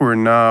I think we're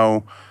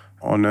now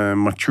on a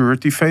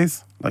maturity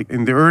phase. Like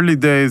in the early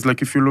days,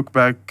 like if you look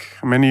back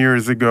many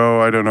years ago,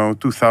 I don't know,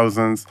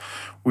 2000s,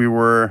 we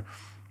were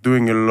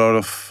doing a lot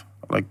of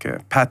like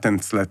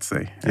patents, let's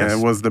say. Yes.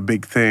 It was the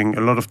big thing.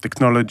 A lot of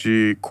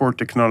technology, core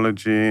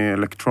technology,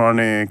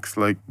 electronics,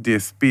 like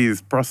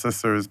DSPs,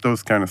 processors,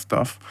 those kind of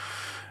stuff.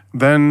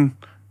 Then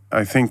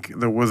I think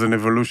there was an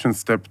evolution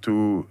step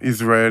to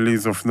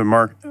Israelis of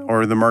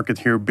the market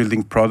here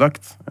building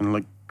products and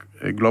like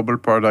global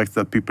products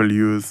that people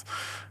use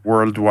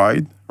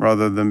worldwide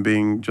rather than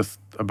being just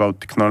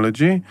about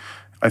technology.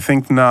 I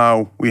think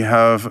now we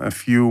have a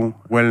few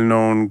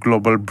well-known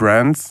global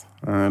brands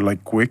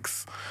like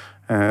Wix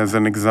as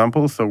an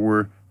example. So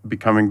we're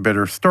becoming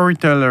better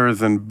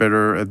storytellers and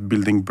better at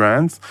building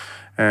brands.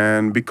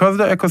 And because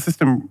the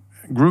ecosystem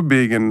grew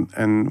big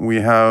and we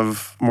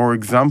have more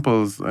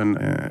examples and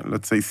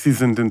let's say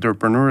seasoned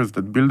entrepreneurs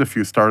that build a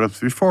few startups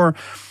before,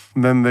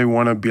 then they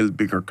want to build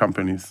bigger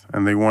companies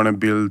and they want to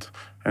build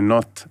and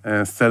not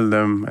sell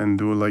them and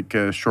do like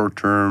a short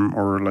term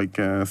or like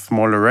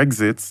smaller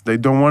exits. They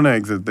don't want to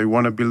exit. They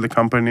want to build a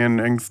company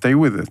and stay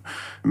with it.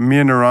 Me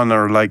and Eran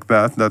are like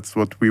that. That's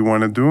what we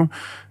want to do.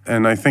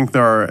 And I think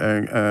there are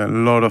a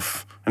lot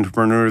of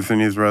entrepreneurs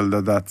in Israel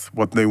that's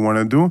what they want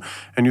to do.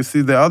 And you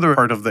see the other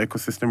part of the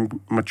ecosystem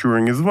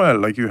maturing as well.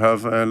 Like you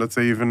have, let's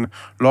say, even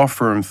law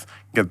firms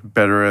get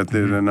better at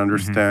it and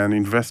understand.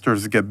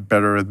 Investors get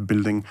better at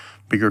building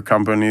bigger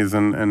companies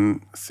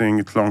and seeing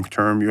it long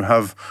term. You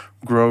have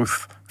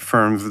growth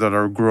firms that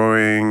are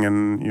growing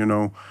and, you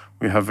know,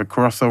 we have a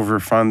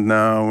crossover fund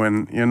now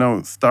and, you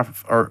know,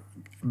 stuff are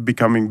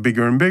becoming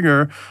bigger and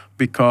bigger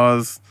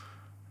because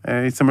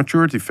it's a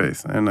maturity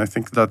phase, and I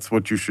think that's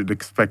what you should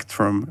expect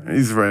from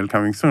Israel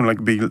coming soon,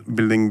 like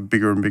building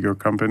bigger and bigger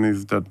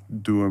companies that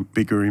do a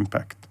bigger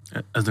impact.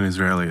 As an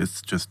Israeli,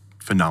 it's just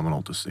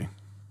phenomenal to see.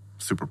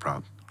 Super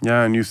proud.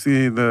 Yeah, and you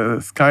see the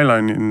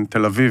skyline in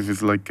Tel Aviv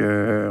is like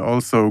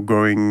also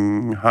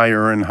going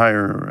higher and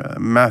higher,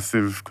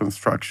 massive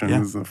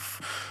constructions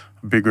of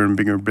bigger and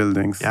bigger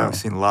buildings. Yeah, I've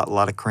seen a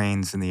lot of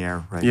cranes in the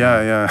air right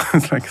now. Yeah,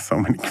 it's like so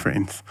many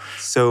cranes.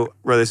 So,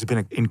 Roy, this has been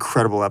an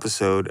incredible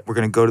episode. We're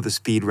going to go to the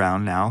speed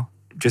round now.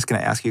 Just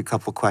going to ask you a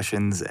couple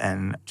questions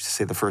and just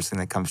say the first thing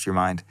that comes to your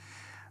mind.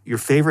 Your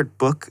favorite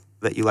book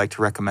that you like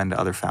to recommend to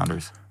other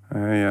founders?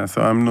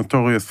 So I'm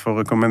notorious for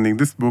recommending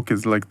this book.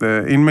 It's like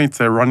the inmates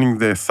are running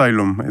the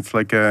asylum. It's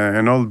like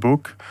an old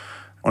book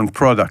on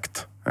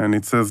product. And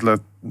it says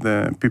that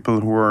the people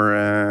who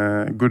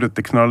are good at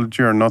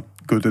technology are not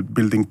good at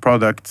building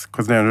products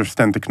because they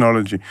understand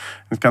technology.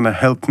 It kind of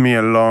helped me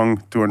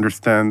along to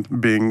understand,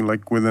 being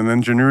like with an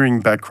engineering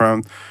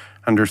background,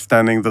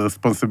 understanding the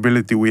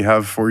responsibility we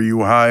have for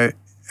UI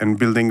and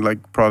building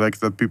like products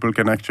that people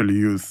can actually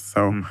use.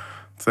 So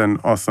it's an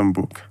awesome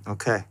book.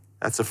 Okay.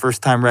 That's the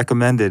first time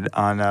recommended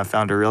on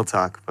Founder Real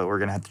Talk, but we're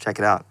going to have to check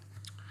it out.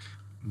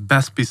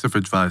 Best piece of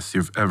advice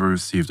you've ever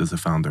received as a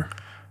founder?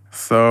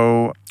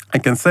 So I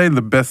can say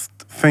the best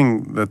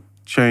thing that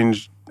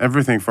changed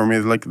everything for me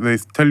is like they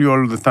tell you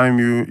all the time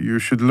you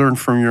should learn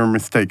from your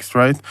mistakes,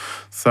 right?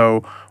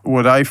 So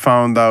what I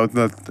found out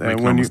that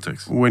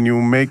when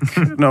you make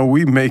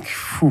we make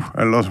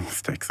a lot of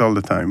mistakes all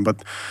the time,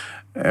 but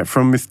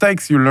from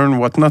mistakes you learn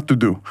what not to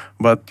do,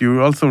 but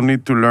you also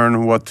need to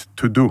learn what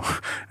to do,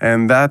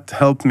 and that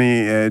helped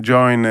me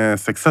join a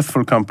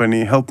successful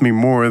company, helped me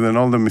more than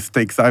all the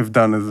mistakes I've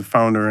done as a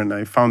founder. And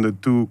I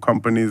founded 2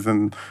 companies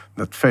and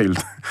that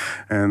failed,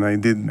 and I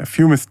did a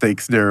few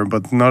mistakes there,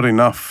 but not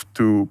enough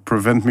to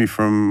prevent me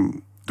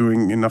from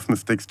doing enough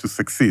mistakes to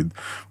succeed.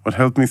 What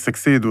helped me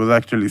succeed was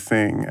actually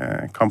seeing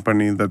a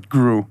company that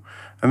grew,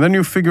 and then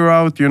you figure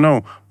out,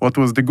 what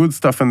was the good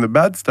stuff and the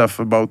bad stuff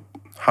about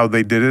how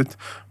they did it,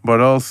 but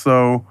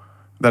also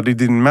that it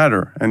didn't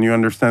matter. And you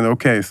understand,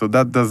 okay, so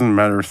that doesn't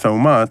matter so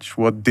much,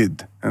 what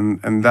did?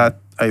 And that,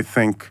 I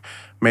think,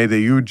 made a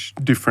huge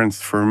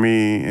difference for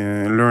me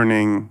in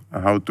learning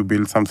how to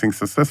build something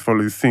successful,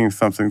 is seeing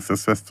something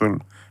successful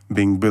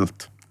being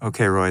built.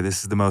 Okay, Roy,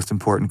 this is the most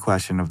important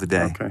question of the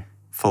day. Okay.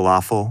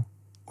 Falafel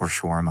or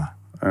shawarma?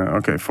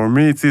 Okay, for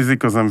me it's easy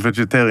because I'm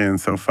vegetarian,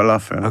 so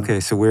falafel. Okay,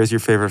 so where's your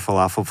favorite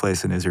falafel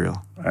place in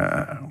Israel?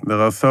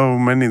 There are so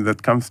many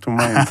that comes to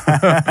mind.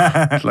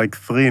 It's like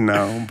 3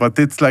 now. But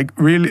it's like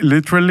really,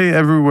 literally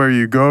everywhere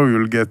you go,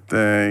 you'll get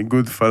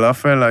good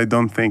falafel. I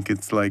don't think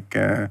it's like,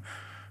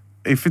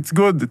 if it's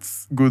good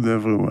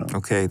everywhere.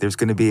 Okay, there's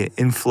going to be an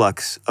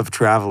influx of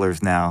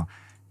travelers now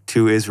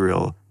to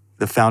Israel.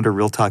 The Founder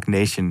Real Talk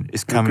Nation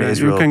is coming to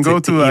Israel. You can go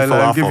to eat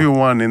falafel. I'll give you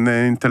one. In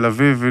Tel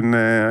Aviv, in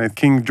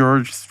King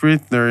George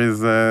Street, there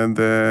is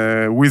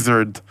the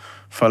Wizard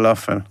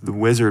Falafel. The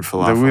Wizard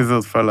Falafel. The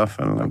Wizard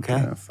Falafel.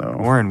 Okay.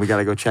 Oren, we got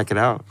to go check it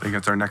out. I think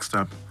that's our next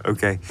step.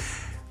 Okay.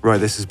 Roy,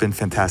 this has been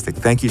fantastic.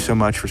 Thank you so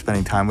much for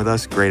spending time with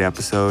us. Great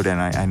episode,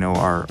 and I know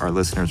our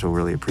listeners will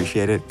really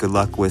appreciate it. Good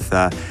luck with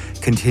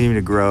continuing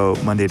to grow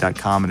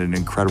Monday.com at an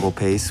incredible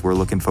pace. We're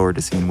looking forward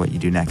to seeing what you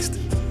do next.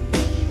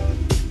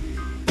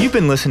 You've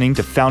been listening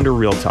to Founder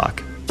Real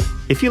Talk.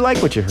 If you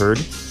like what you heard,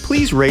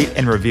 please rate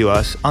and review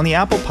us on the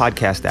Apple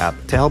Podcast app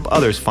to help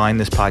others find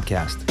this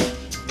podcast.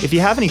 If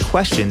you have any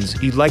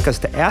questions you'd like us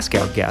to ask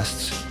our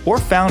guests or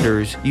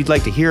founders you'd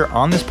like to hear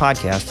on this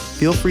podcast,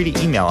 feel free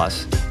to email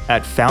us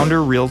at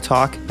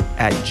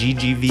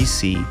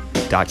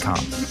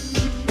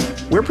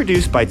founderrealtalk@ggvc.com. We're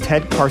produced by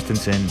Ted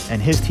Carstensen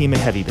and his team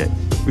at HeavyBit.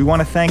 We want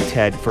to thank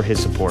Ted for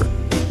his support.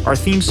 Our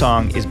theme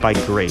song is by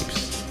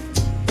Grapes.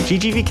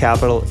 GGV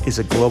Capital is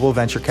a global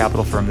venture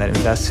capital firm that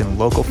invests in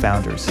local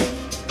founders.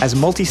 As a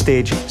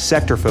multi-stage,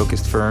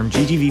 sector-focused firm,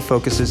 GGV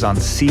focuses on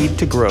seed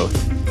to growth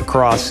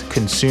across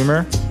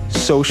consumer,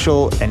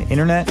 social and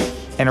internet,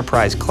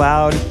 enterprise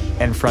cloud,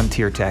 and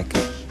frontier tech.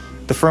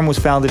 The firm was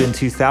founded in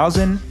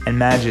 2000 and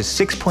manages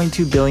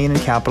 $6.2 billion in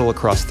capital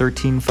across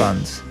 13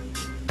 funds.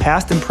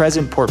 Past and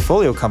present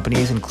portfolio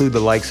companies include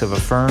the likes of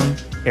Affirm,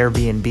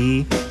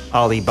 Airbnb,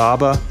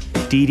 Alibaba,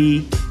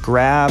 Didi,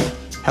 Grab,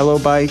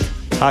 HelloBike,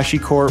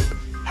 HashiCorp,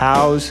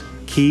 Houzz,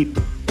 Keep,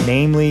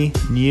 Namely,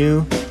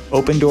 New,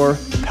 Opendoor,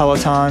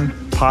 Peloton,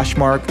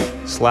 Poshmark,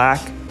 Slack,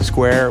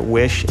 Square,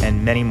 Wish,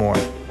 and many more.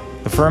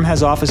 The firm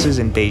has offices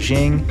in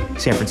Beijing,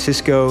 San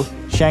Francisco,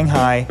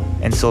 Shanghai,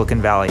 and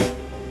Silicon Valley.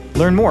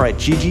 Learn more at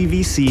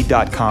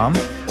ggvc.com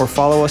or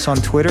follow us on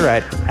Twitter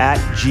at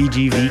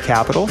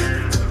 @ggvcapital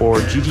or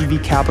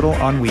ggvcapital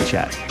on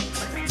WeChat.